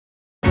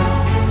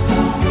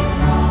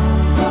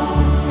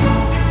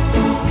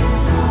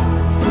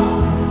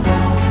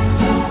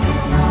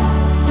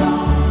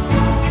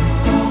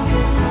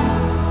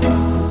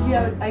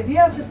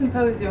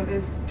Symposium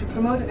is to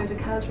promote an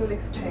intercultural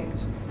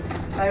exchange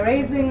by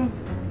raising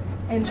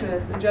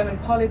interest in German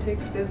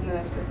politics,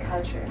 business and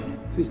culture.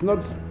 This is not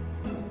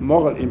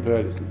moral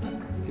imperialism.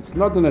 It's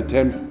not an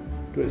attempt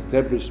to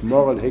establish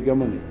moral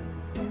hegemony.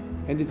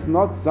 And it's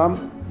not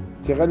some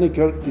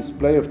tyrannical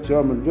display of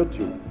German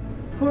virtue.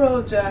 Poor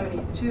old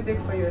Germany, too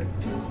big for Europe,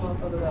 too small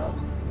for the world.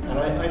 And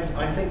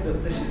I think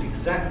that this is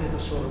exactly the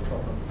sort of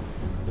problem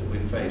that we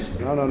face.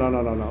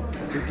 No.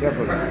 Be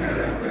careful.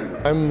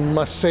 I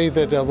must say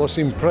that I was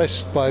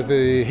impressed by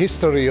the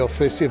history of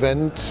this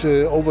event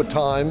over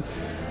time.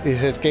 It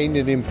had gained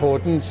in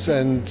importance,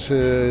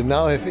 and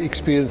now I've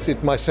experienced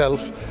it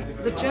myself.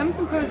 The German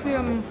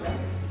Symposium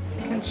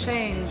can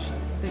change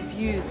the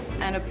views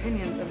and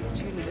opinions of a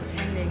student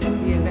attending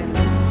the event.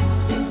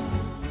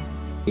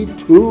 We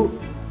too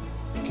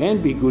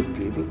can be good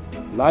people,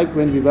 like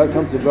when we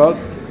welcome the world,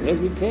 yes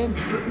we can.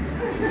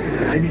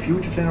 Maybe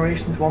future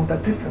generations want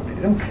that differently.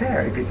 They don't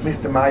care if it's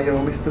Mr. Mayer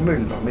or Mr.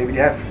 Müller. Maybe they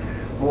have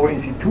more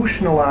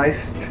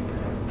institutionalized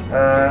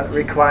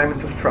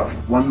requirements of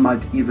trust. One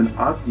might even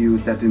argue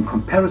that in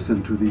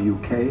comparison to the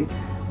UK,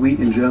 we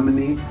in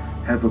Germany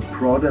have a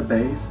broader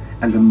base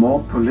and a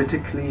more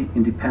politically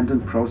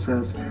independent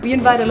process. We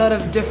invite a lot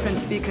of different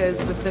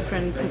speakers with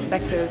different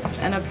perspectives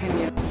and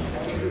opinions.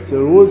 The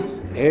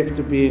rules have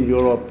to be in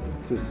Europe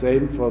the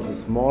same for the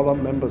smaller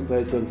member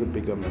states and the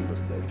bigger member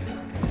states.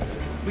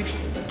 We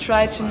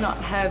try to not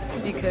have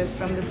speakers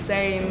from the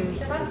same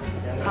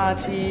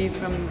party,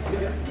 from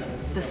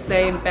the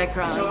same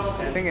background.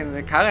 I think in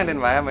the current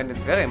environment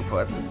it's very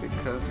important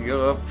because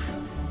Europe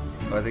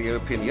or the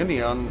European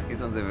Union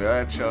is on the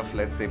verge of,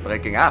 let's say,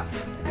 breaking up.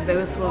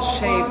 This will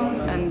shape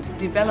and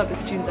develop a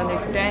student's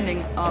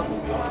understanding of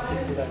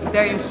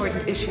very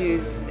important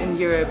issues in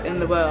Europe, in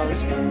the world.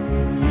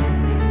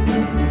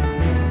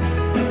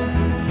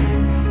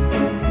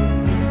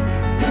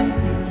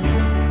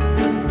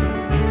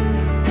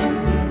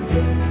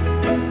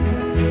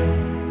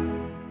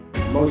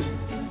 Most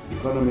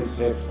economists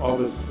have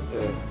always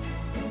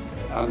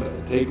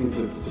undertaken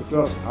the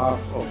first half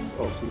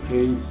of the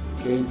Keynes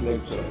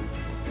lecture.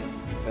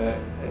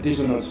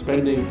 Additional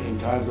spending in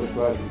times of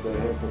crisis. They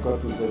have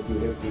forgotten that you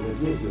have to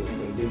reduce your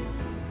spending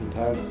in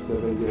times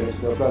when you have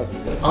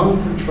surpluses.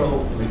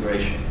 Uncontrolled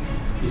immigration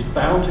is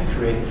bound to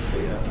create the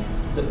fear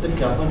that the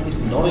government is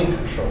not in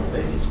control of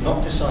it, it's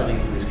not deciding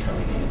who is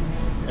coming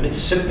in, and it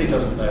simply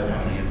doesn't know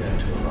how many are going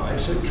to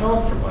arrive, so it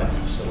can't provide the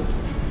facilities.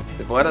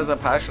 The borders are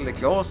partially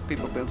closed,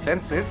 people build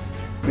fences.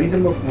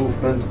 Freedom of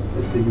movement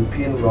is the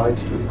European right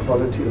to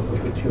equality of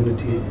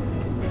opportunity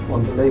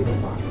on the labour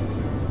market.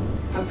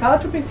 I'm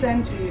proud to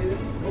present to you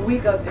a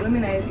week of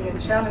illuminating and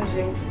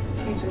challenging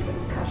speeches and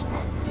discussions.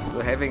 So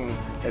having,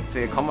 let's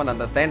say, a common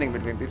understanding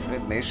between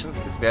different nations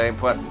is very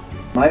important.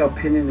 My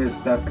opinion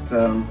is that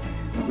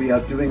we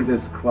are doing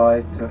this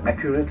quite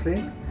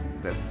accurately.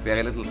 There's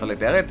very little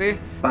solidarity.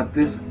 But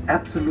this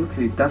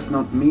absolutely does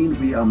not mean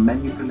we are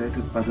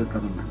manipulated by the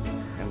government.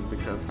 And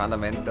because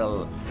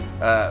fundamental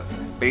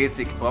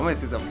basic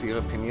promises of the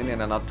European Union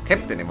are not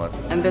kept anymore.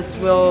 And this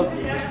will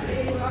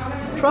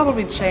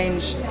probably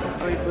change,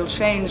 or it will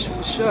change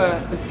for sure,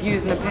 the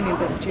views and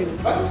opinions of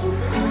students.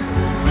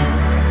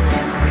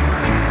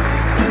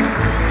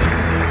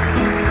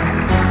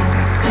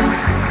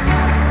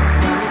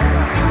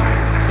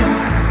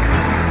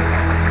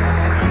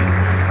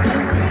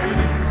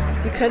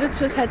 Die Credit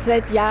Suisse hat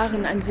seit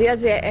Jahren ein sehr,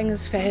 sehr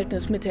enges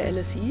Verhältnis mit der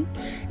LSI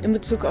in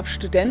Bezug auf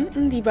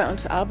Studenten, die bei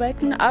uns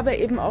arbeiten, aber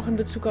eben auch in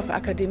Bezug auf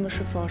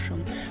akademische Forschung.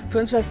 Für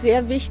uns war es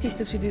sehr wichtig,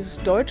 dass wir dieses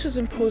deutsche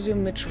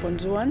Symposium mit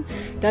sponsoren,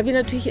 da wir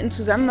natürlich in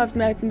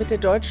Zusammenarbeit mit der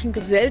deutschen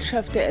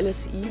Gesellschaft der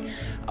LSI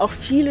auch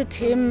viele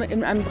Themen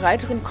in einem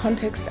breiteren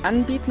Kontext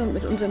anbieten und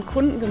mit unseren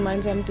Kunden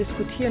gemeinsam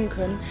diskutieren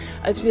können,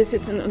 als wir es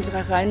jetzt in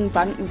unserer reinen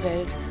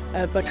Bankenwelt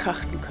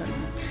betrachten können.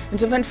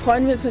 Insofern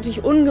freuen wir uns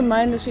natürlich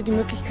ungemein, dass wir die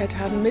Möglichkeit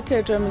haben, mit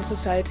der German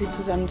Society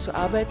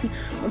zusammenzuarbeiten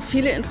und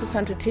viele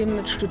interessante Themen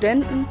mit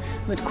Studenten,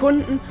 mit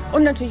Kunden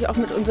und natürlich auch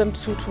mit unserem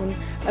Zutun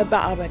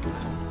bearbeiten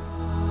können.